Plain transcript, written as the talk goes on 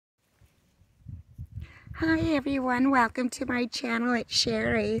Hi everyone, welcome to my channel. It's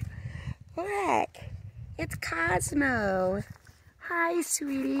Sherry. Look, it's Cosmo. Hi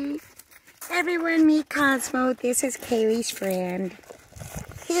sweetie. Everyone meet Cosmo. This is Kaylee's friend.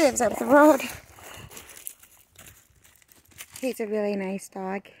 He lives up the road. He's a really nice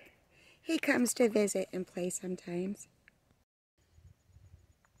dog. He comes to visit and play sometimes.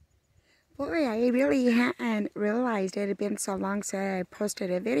 Boy, I really hadn't realized it had been so long since I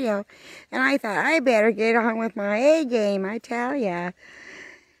posted a video, and I thought I better get on with my A game, I tell ya.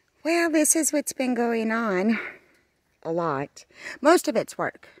 Well, this is what's been going on. A lot. Most of it's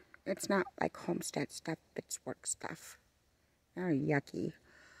work. It's not like homestead stuff, it's work stuff. Oh, yucky.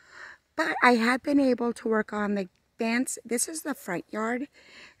 But I have been able to work on the fence. This is the front yard.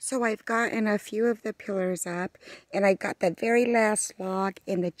 So I've gotten a few of the pillars up, and I got the very last log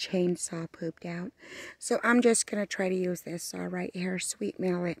and the chainsaw pooped out. So I'm just going to try to use this saw right here. Sweet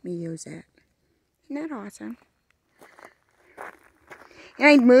Mail let me use it. Isn't that awesome? And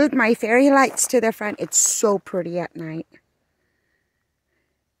I moved my fairy lights to the front. It's so pretty at night.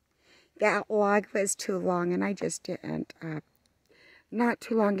 That log was too long, and I just didn't. Not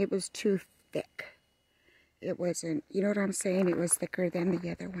too long, it was too thick. It wasn't, you know what I'm saying? It was thicker than the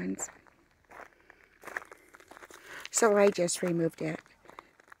other ones. So I just removed it.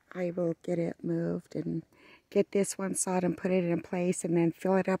 I will get it moved and get this one sawed and put it in place and then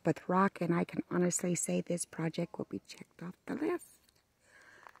fill it up with rock, and I can honestly say this project will be checked off the list.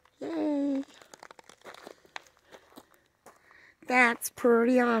 Yay! That's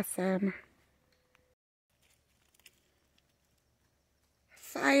pretty awesome.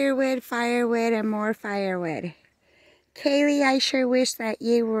 Firewood, firewood, and more firewood. Kaylee, I sure wish that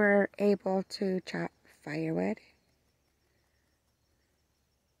you were able to chop firewood.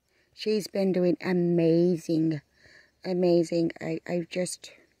 She's been doing amazing, amazing. I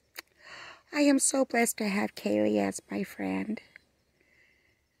am so blessed to have Kaylee as my friend.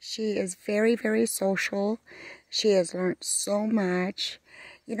 She is very, very social. She has learned so much.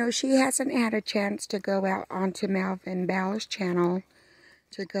 You know, she hasn't had a chance to go out onto Melvin Bell's channel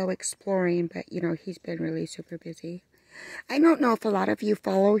to go exploring, but, you know, he's been really super busy. I don't know if a lot of you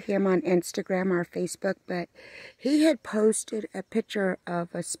follow him on Instagram or Facebook, but he had posted a picture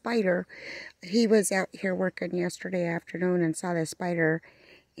of a spider. He was out here working yesterday afternoon and saw the spider,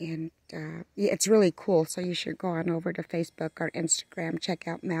 and it's really cool, so you should go on over to Facebook or Instagram, check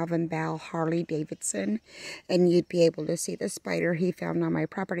out Melvin Bell Harley Davidson, and you'd be able to see the spider he found on my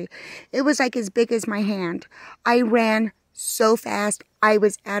property. It was like as big as my hand. I ran so fast, I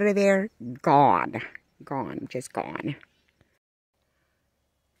was out of there, gone. Gone, just gone.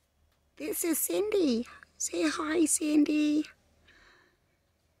 This is Cindy. Say hi, Cindy.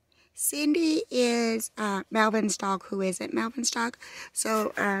 Cindy is Melvin's dog, who isn't Melvin's dog.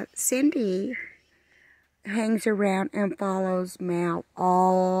 So Cindy hangs around and follows Mel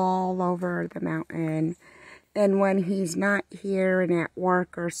all over the mountain. And when he's not here and at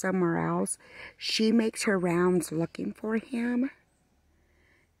work or somewhere else, she makes her rounds looking for him.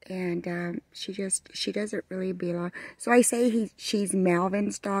 And she doesn't really belong. So I say she's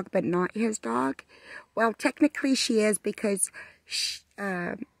Melvin's dog, but not his dog. Well, technically she is, because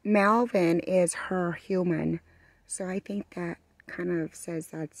Melvin is her human. So I think that kind of says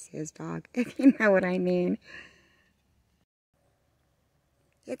that's his dog, if you know what I mean.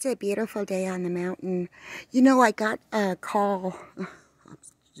 It's a beautiful day on the mountain. You know, I got a call.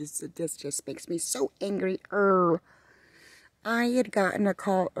 This just makes me so angry. I had gotten a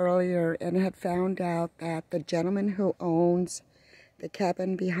call earlier and had found out that the gentleman who owns the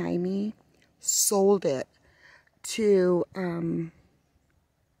cabin behind me sold it to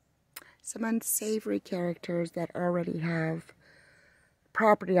some unsavory characters that already have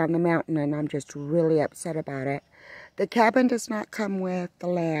property on the mountain, and I'm just really upset about it. The cabin does not come with the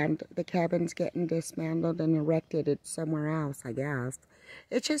land. The cabin's getting dismantled and erected. It's somewhere else, I guess.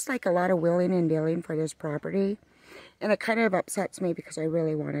 It's just like a lot of wheeling and dealing for this property. And it kind of upsets me because I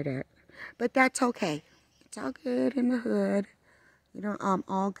really wanted it. But that's okay. It's all good in the hood. You know, I'm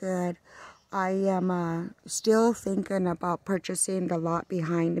all good. I am still thinking about purchasing the lot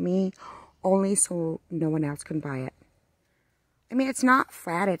behind me, only so no one else can buy it. I mean, it's not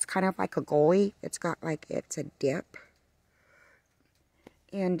flat. It's kind of like a gully. It's got like, it's a dip.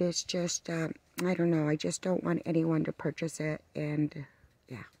 And it's just, I don't know. I just don't want anyone to purchase it. And,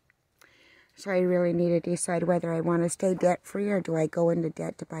 yeah. So I really need to decide whether I want to stay debt-free or do I go into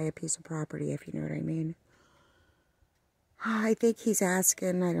debt to buy a piece of property, if you know what I mean. I think he's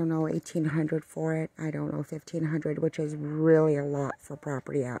asking, I don't know, $1,800 for it. I don't know, $1,500, which is really a lot for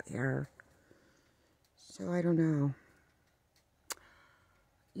property out here. So I don't know.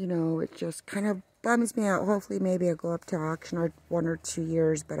 You know, it just kind of bums me out. Hopefully maybe it'll go up to auction or 1 or 2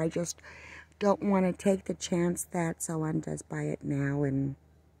 years, but I just don't want to take the chance that someone does buy it now, and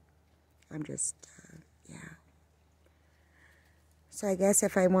I'm just, yeah. So I guess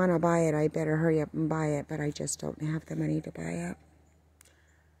if I want to buy it, I better hurry up and buy it, but I just don't have the money to buy it.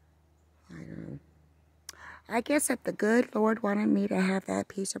 I don't know. I guess if the good Lord wanted me to have that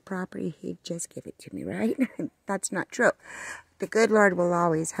piece of property, He'd just give it to me, right? That's not true. The good Lord will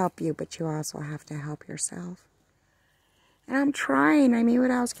always help you, but you also have to help yourself. And I'm trying. I mean,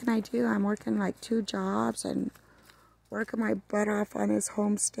 what else can I do? I'm working like 2 jobs and working my butt off on this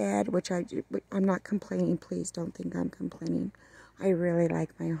homestead, which I'm not complaining. Please don't think I'm complaining. I really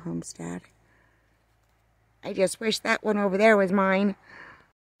like my homestead. I just wish that one over there was mine.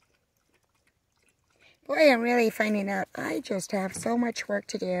 Boy, I'm really finding out I just have so much work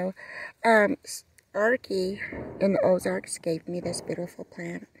to do. Arky in the Ozarks gave me this beautiful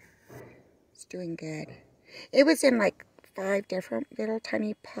plant. It's doing good. It was in like 5 different little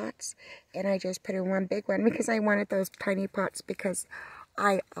tiny pots, and I just put in one big one because I wanted those tiny pots, because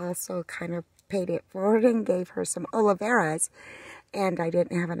I also kind of paid it forward and gave her some oliveras, and I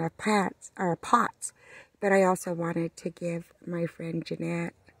didn't have enough pots, but I also wanted to give my friend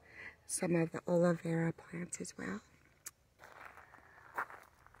Jeanette some of the aloe vera plants as well.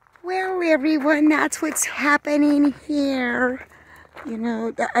 Well, everyone, that's what's happening here. You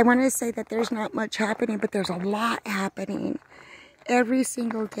know, I want to say that there's not much happening, but there's a lot happening. Every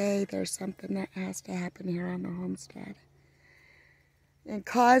single day there's something that has to happen here on the homestead. And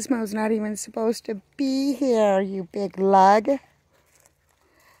Cosmo's not even supposed to be here, you big lug.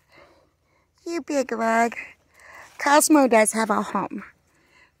 You big lug. Cosmo does have a home.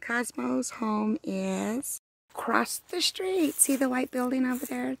 Cosmo's home is across the street. See the white building over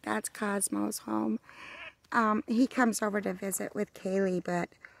there? That's Cosmo's home. He comes over to visit with Kaylee, but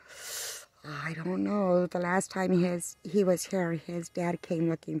I don't know. The last time he was here, his dad came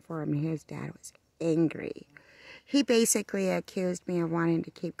looking for him. His dad was angry. He basically accused me of wanting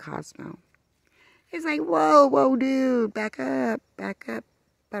to keep Cosmo. He's like, whoa, dude, back up,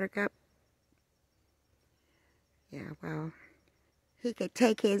 buttercup. Yeah, well, he could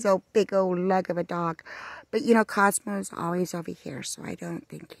take his big old lug of a dog. But, you know, Cosmo's always over here, so I don't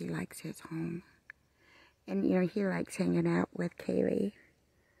think he likes his home. And, you know, he likes hanging out with Kaylee.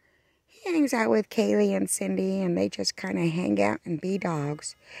 He hangs out with Kaylee and Cindy, and they just kind of hang out and be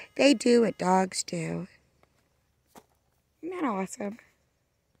dogs. They do what dogs do. Isn't that awesome?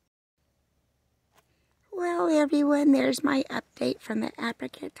 Well, everyone, there's my update from the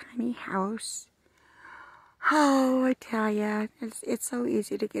Apricate tiny house. Oh, I tell ya, it's so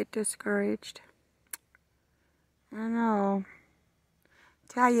easy to get discouraged. I know.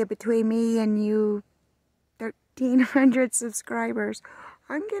 Tell you, between me and you, 1,300 subscribers,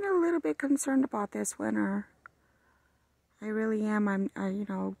 I'm getting a little bit concerned about this winter. I really am. you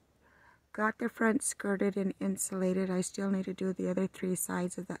know, got the front skirted and insulated. I still need to do the other 3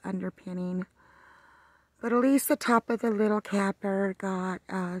 sides of the underpinning. But at least the top of the little capper got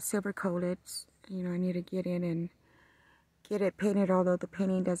silver coated. You know, I need to get in and get it painted, although the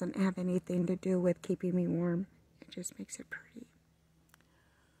painting doesn't have anything to do with keeping me warm. It just makes it pretty.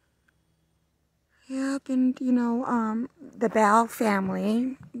 Yep, and, you know, the Bell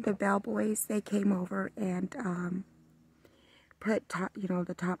family, the Bell boys, they came over and put, you know,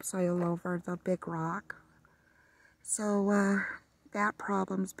 the topsoil over the big rock. So that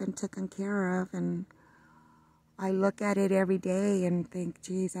problem's been taken care of, and I look at it every day and think,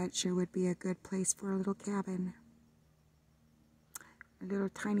 geez, that sure would be a good place for a little cabin. A little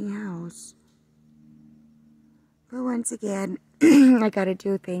tiny house. But once again, I got to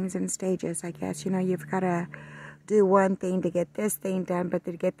do things in stages, I guess. You know, you've got to do one thing to get this thing done, but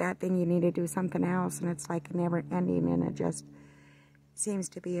to get that thing, you need to do something else. And it's like never ending, and it just seems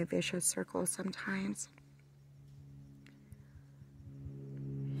to be a vicious circle sometimes.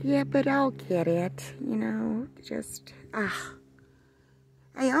 Yeah, but I'll get it, you know, just, I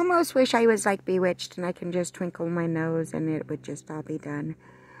almost wish I was like Bewitched and I can just twinkle my nose and it would just all be done.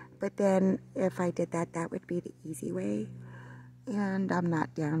 But then, if I did that, that would be the easy way. And I'm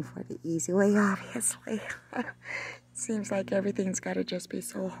not down for the easy way, obviously. It seems like everything's got to just be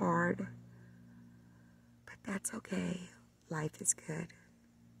so hard. But that's okay. Life is good.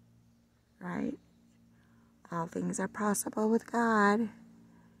 Right? All things are possible with God.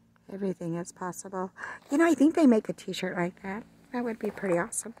 Everything is possible. You know, I think they make a t-shirt like that. That would be pretty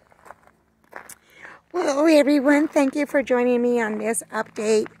awesome. Well, everyone, thank you for joining me on this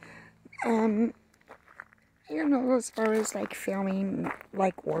update. I don't know, as far as like filming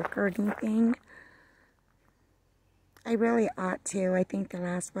like work or anything. I really ought to. I think the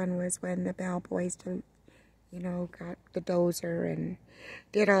last one was when the bellboys, got the dozer and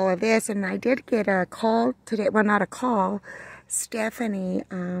did all of this. And I did get a call today. Well, not a call. Stephanie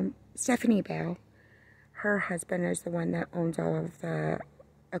Bell, her husband is the one that owns all of the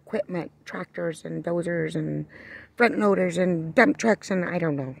equipment, tractors and dozers and front loaders and dump trucks and I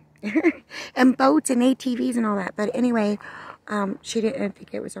don't know. And boats and ATVs and all that. But anyway, she didn't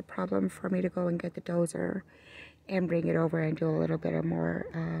think it was a problem for me to go and get the dozer and bring it over and do a little bit of more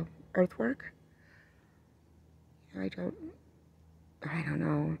earthwork. I don't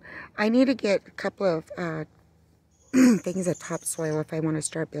know. I need to get a couple of things of topsoil if I want to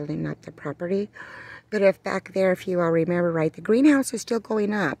start building up the property. But if back there, if you all remember right, the greenhouse is still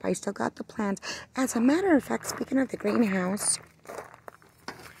going up. I still got the plans. As a matter of fact, speaking of the greenhouse,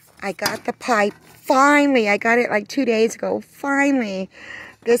 I got the pipe. Finally, I got it like 2 days ago. Finally,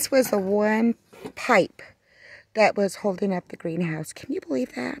 this was the one pipe that was holding up the greenhouse. Can you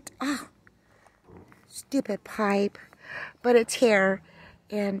believe that? Oh, stupid pipe. But it's here.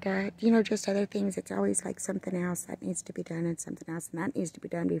 And, just other things. It's always like something else that needs to be done and something else. And that needs to be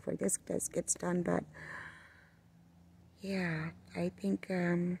done before this gets done. But, yeah, I think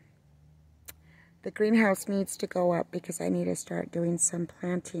the greenhouse needs to go up because I need to start doing some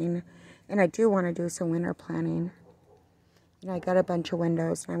planting. And I do want to do some winter planting. I got a bunch of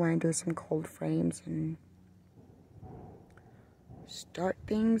windows and I want to do some cold frames and start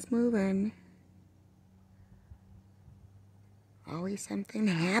things moving. Always something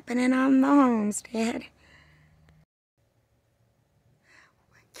happening on the homestead.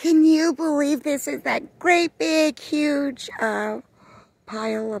 Can you believe this is that great big huge pile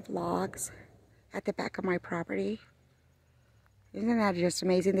of logs at the back of my property? Isn't that just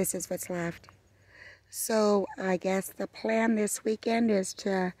amazing? This is what's left. So I guess the plan this weekend is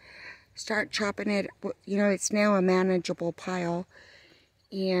to start chopping it. It's now a manageable pile.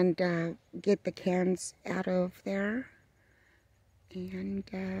 And get the cans out of there. And,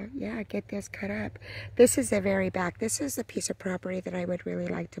 yeah, get this cut up. This is the very back. This is a piece of property that I would really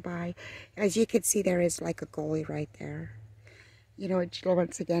like to buy. As you can see, there is like a goalie right there.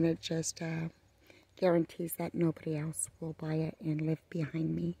 Once again, it just guarantees that nobody else will buy it and live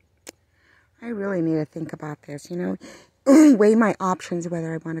behind me. I really need to think about this, weigh my options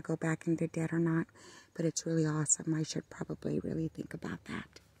whether I want to go back into debt or not. But it's really awesome. I should probably really think about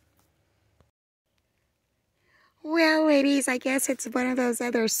that. Well, ladies, I guess it's one of those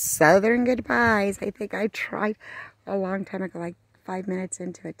other southern goodbyes. I think I tried a long time ago, like 5 minutes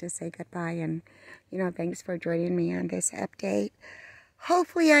into it, to say goodbye. And, thanks for joining me on this update.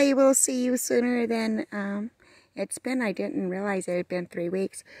 Hopefully I will see you sooner than it's been. I didn't realize it had been 3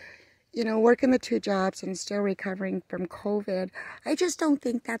 weeks. Working the 2 jobs and still recovering from COVID. I just don't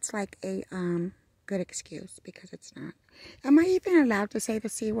think that's like a good excuse, because it's not. Am I even allowed to say the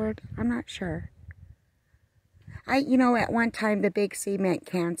C word? I'm not sure. At one time the big C meant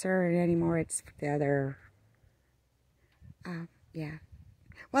cancer, and anymore it's the other. Yeah.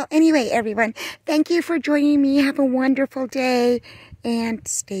 Well, anyway, everyone, thank you for joining me. Have a wonderful day, and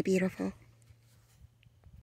stay beautiful.